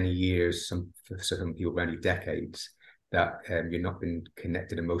for many years, for some people, many decades, that you've not been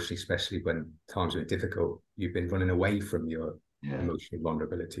connected emotionally, especially when times are difficult, you've been running away from your emotional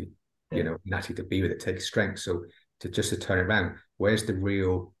vulnerability. And actually to be with it takes strength. So to turn it around, where's the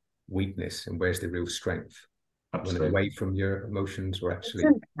real weakness and where's the real strength? Running Absolutely. away from your emotions or it's actually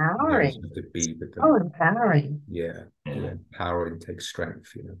empowering. to be with them. Oh, empowering. Yeah. Empowering takes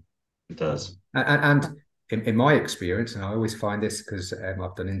strength, It does. And in my experience, and I always find this because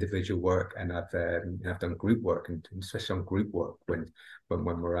I've done individual work and I've done group work, and especially on group work when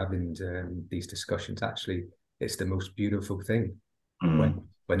we're having these discussions, actually, it's the most beautiful thing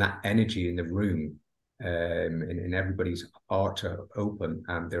when that energy in the room and everybody's heart are open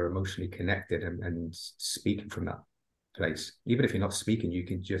and they're emotionally connected and speaking from that place. Even if you're not speaking, you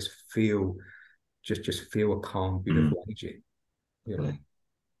can just feel a calm, beautiful energy. Really.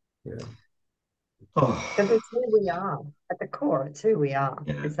 Yeah. Because Oh, it's who we are. At the core, it's who we are.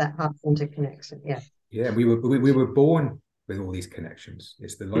 yeah. It's that heart-centered connection. Yeah. Yeah, we were born with all these connections.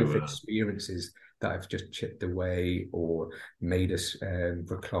 It's the We life were. experiences that have just chipped away or made us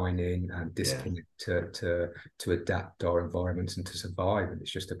recline in and Yeah. disconnect to adapt our environments and to survive. And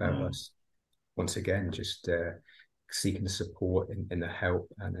it's just about us once again just seeking the support and the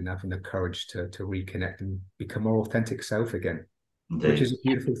help and having the courage to reconnect and become our authentic self again, which is Indeed. a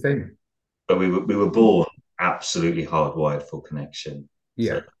beautiful thing. But we were born absolutely hardwired for connection. So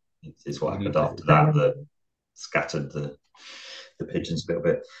Yeah, it's what we happened need after to. that scattered the pigeons a little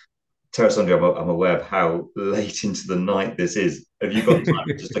bit. Tera-Sundri, I'm aware of how late into the night this is. Have you got time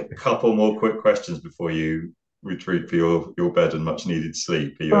for just a couple more quick questions before you retreat for your bed and much needed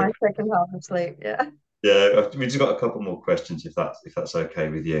sleep? Are you My okay? second half of sleep. Yeah. Yeah, we just got a couple more questions if that's okay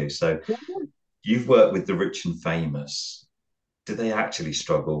with you. So you've worked with the rich and famous. Do they actually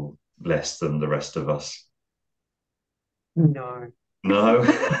struggle less than the rest of us? No. No.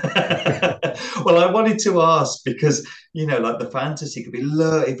 Well, I wanted to ask because, like the fantasy could be,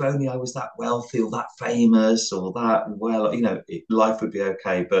 look, if only I was that wealthy or that famous or that, well, life would be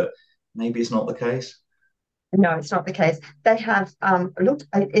okay. But maybe it's not the case. No, it's not the case. They have look,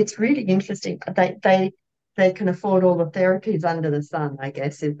 it's really interesting. They can afford all the therapies under the sun, I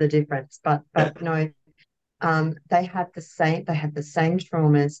guess, is the difference. But Yeah. no, they have the same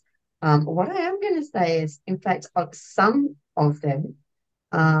traumas. What I am going to say is, in fact, of some of them,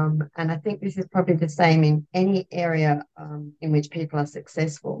 and I think this is probably the same in any area in which people are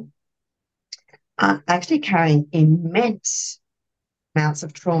successful, are actually carrying immense amounts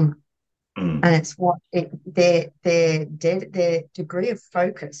of trauma. Mm, And it's their degree of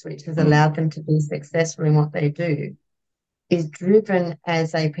focus, which has mm, allowed them to be successful in what they do, is driven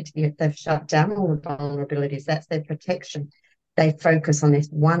as a particular. They've shut down all the vulnerabilities. That's their protection. They focus on this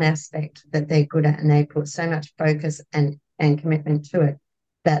one aspect that they're good at, and they put so much focus and commitment to it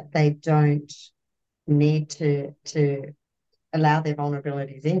that they don't need to allow their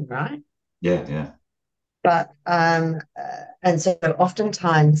vulnerabilities in, right? yeah, yeah. But and so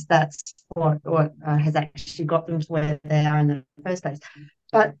oftentimes that's what has actually got them to where they are in the first place.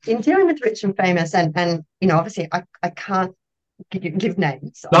 But in dealing with rich and famous, and obviously I can't give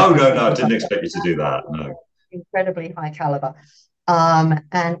names, No, no, obviously, no. I because didn't expect you to do that. No. incredibly high caliber. And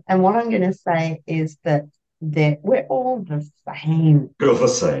what I'm going to say is that we're all the same. You're the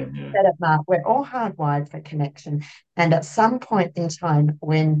same. Yeah. Set up, Mark. We're all hardwired for connection, and at some point in time,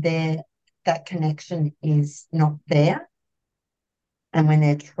 when that connection is not there, and when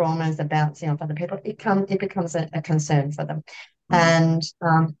their traumas are bouncing off other people, it becomes a concern for them. Mm,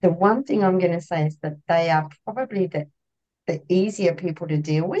 And the one thing I'm going to say is that they are probably the easier people to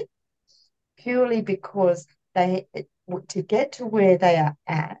deal with, purely because to get to where they are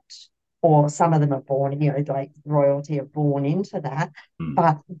at, or some of them are born, like royalty are born into that, mm.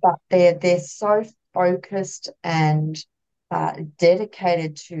 but they're so focused and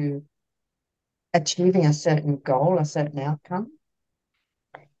dedicated to achieving a certain goal, a certain outcome,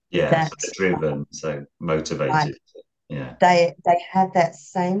 Yeah. So that they're driven, so like motivated. Yeah. they have that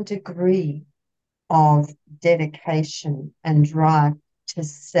same degree of dedication and drive to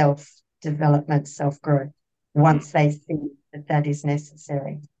self-development, self-growth, Mm, once they see that that is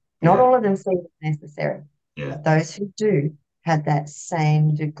necessary. Not yeah. all of them see it necessary, Yeah. but those who do have that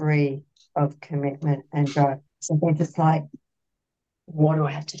same degree of commitment and drive. So they're just like, what do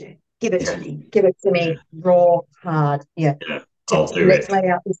I have to do? Give it to Yeah. me. Give it to Yeah. me raw, hard. Yeah. Yeah. I'll do Let's it. lay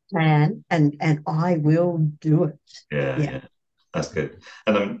out this plan and I will do it. Yeah. Yeah. Yeah. That's good.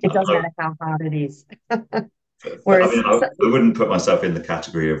 And It doesn't matter how hard it is. I Whereas mean, I wouldn't put myself in the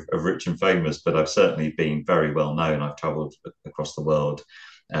category of rich and famous, but I've certainly been very well known. I've traveled across the world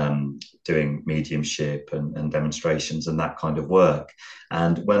doing mediumship and demonstrations and that kind of work.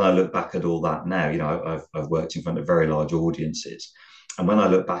 And when I look back at all that now, I've worked in front of very large audiences. And when I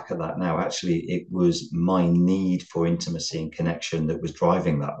look back at that now, actually, it was my need for intimacy and connection that was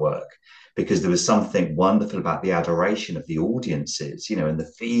driving that work, because there was something wonderful about the adoration of the audiences, and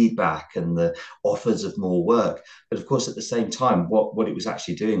the feedback and the offers of more work. But of course, at the same time, what it was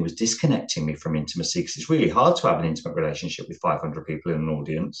actually doing was disconnecting me from intimacy, because it's really hard to have an intimate relationship with 500 people in an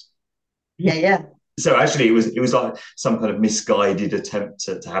audience. yeah, yeah. So actually, it was like some kind of misguided attempt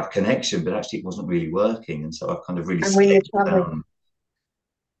to have connection, but actually it wasn't really working. And so I've kind of really And when scaled you're traveling, down.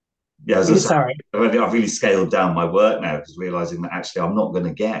 Yeah, as I you're say, sorry. I've really scaled down my work now, because realizing that actually I'm not going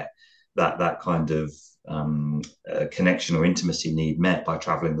to get that kind of connection or intimacy need met by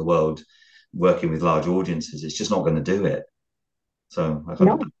traveling the world, working with large audiences. It's just not going to do it. So I kind of No,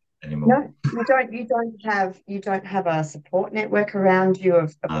 don't do it anymore. no, you don't have a support network around you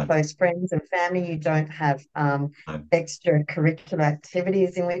of No, close friends and family. You don't have no, extracurricular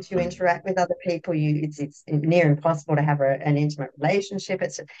activities in which you no, interact with other people. It's near impossible to have an intimate relationship.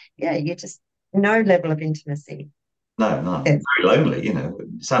 You just no level of intimacy. no. It's, Very lonely.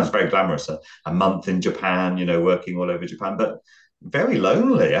 It sounds very glamorous. A month in Japan, working all over Japan, but very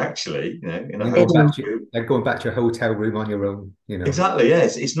lonely actually. In a Then it hotel is. room. going back to your hotel room on your own. Exactly. Yeah.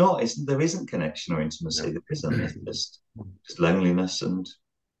 It's not. There isn't connection or intimacy. No. There isn't. It's just loneliness and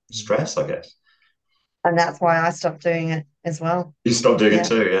stress, I guess. And that's why I stopped doing it as well. You stopped doing it Yeah,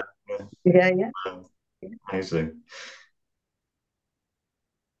 too. Yeah. yeah, yeah. Yeah. Amazing.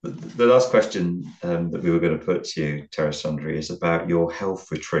 The last question that we were going to put to you, Tera-Sundri, is about your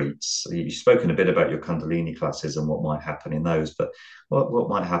health retreats. You've spoken a bit about your Kundalini classes and what might happen in those, but what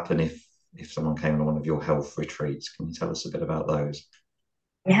might happen if someone came on one of your health retreats? Can you tell us a bit about those?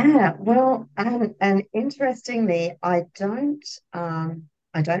 Yeah, well, and interestingly, I don't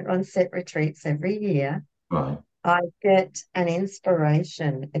run set retreats every year. Right. I get an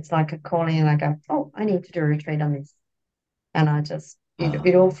inspiration. It's like a calling, and I go, oh, I need to do a retreat on this. And I just,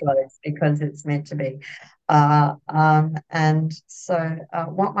 it all Ah, flows because it's meant to be. And so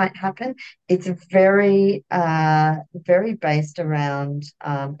what might happen? It's very based around,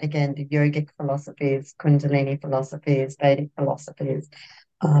 again, the yogic philosophies, Kundalini philosophies, Vedic philosophies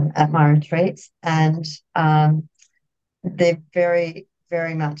at my retreats. And they're very,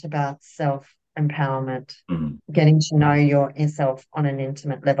 very much about self-empowerment, mm, getting to know yourself on an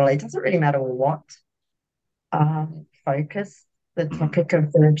intimate level. It doesn't really matter what focus the mm, topic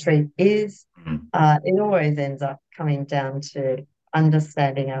of the retreat is. mm. It always ends up coming down to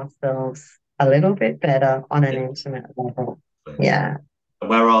understanding ourselves a little bit better on an Yeah. intimate level. Yeah. And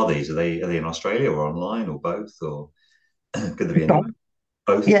where are these? Are they in Australia or online or both? Or could there be anywhere? Both.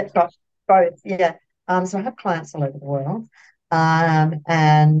 Both? Yeah, both. Yeah. So I have clients all over the world.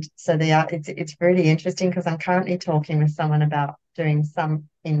 And so it's really interesting because I'm currently talking with someone about doing some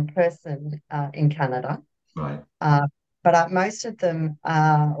in person in Canada. Right. Uh, but most of them,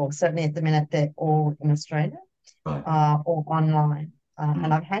 or certainly at the minute, they're all in Australia Right. or online. And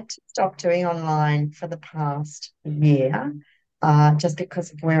Mm, I've had to stop doing online for the past year just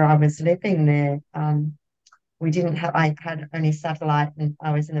because of where I was living there. I had only satellite and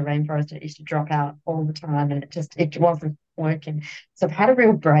I was in the rainforest. It used to drop out all the time and it wasn't working. So I've had a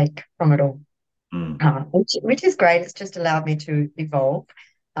real break from it all, mm. which is great. It's just allowed me to evolve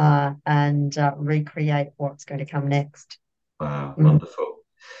and recreate what's going to come next. Wow, Mm. wonderful.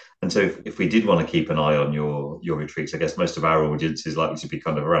 And so if we did want to keep an eye on your retreats, I guess most of our audience is likely to be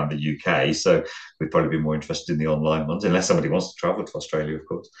kind of around the UK. So we'd probably be more interested in the online ones, unless somebody wants to travel to Australia, of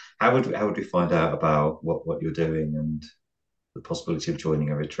course. How would we find out about what you're doing and the possibility of joining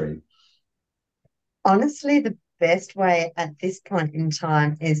a retreat? Honestly, the best way at this point in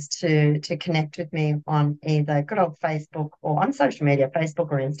time is to connect with me on either good old Facebook or on social media,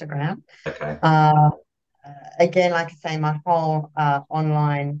 Facebook or Instagram. Okay. Uh, Again, like I say, my whole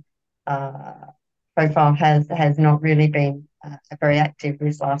online uh, profile has not really been very active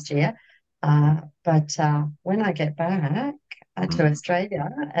this last year. But when I get back to Mm. Australia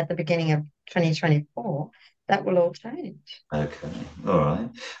at the beginning of 2024, that will all change. Okay. All right.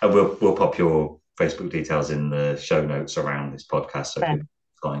 And we'll pop your Facebook details in the show notes around this podcast so people can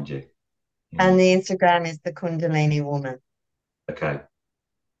find you. Yeah. And the Instagram is the Kundalini woman. Okay.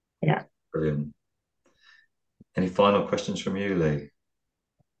 Yeah. Brilliant. Any final questions from you, Lee?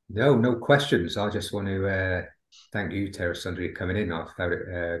 No, no questions. I just want to thank you, Tera-Sundri, for coming in. I found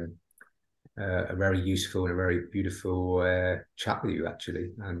it a very useful and a very beautiful chat with you,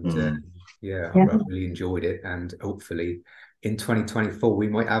 actually. And Mm. yeah, Yeah. I really enjoyed it. And hopefully in 2024, we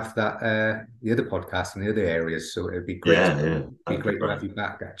might have that the other podcast in the other areas. So it'd be great Yeah, yeah, be that'd be great to great. have you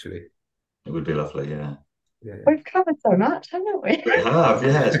back, actually. It would be lovely, yeah. Yeah, We've covered so much, haven't we? We have,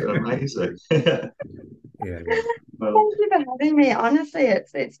 yeah, it's been amazing. yeah, yeah. Well, Thank you for having me. Honestly,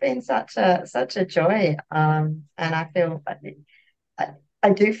 it's been such a joy. And I, I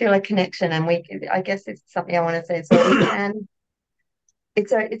do feel a connection, and I guess it's something I want to say as well. We can.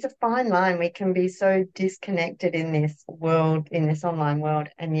 It's a fine line. We can be so disconnected in this world, in this online world,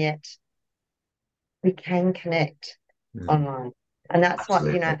 and yet we can connect Mm. online. And that's what,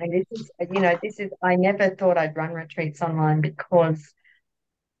 absolutely. and this is, I never thought I'd run retreats online because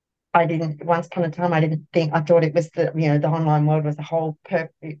I didn't, once upon a time, I thought it was the online world was the whole cause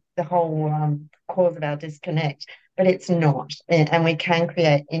of our disconnect, but it's not. And we can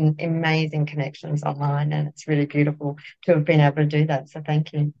create amazing connections online, and it's really beautiful to have been able to do that. So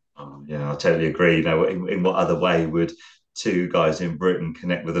thank you. Yeah, I totally agree. You know, in what other way would two guys in Britain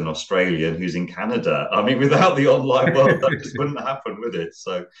connect with an Australian who's in Canada? I mean, without the online world, that just wouldn't happen, would it?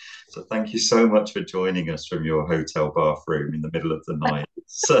 So thank you so much for joining us from your hotel bathroom in the middle of the night.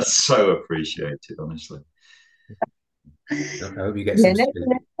 It's so appreciated, honestly. I hope you get Yeah, some next, sleep.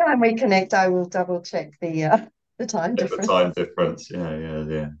 next time we connect, I will double check the time Get the difference. time difference. Yeah, yeah,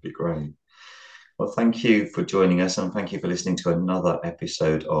 yeah. Be great. Well, thank you for joining us and thank you for listening to another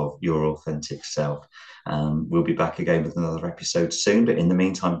episode of Your Authentic Self. We'll be back again with another episode soon. But in the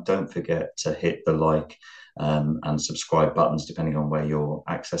meantime, don't forget to hit the like and subscribe buttons, depending on where you're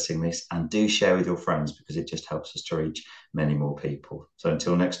accessing this. And do share with your friends because it just helps us to reach many more people. So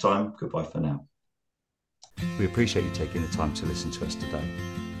until next time, goodbye for now. We appreciate you taking the time to listen to us today.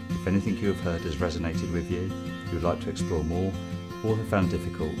 If anything you have heard has resonated with you, you would like to explore more, or have found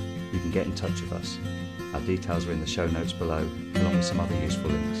difficult, you can get in touch with us. Our details are in the show notes below, along with some other useful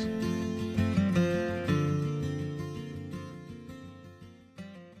links.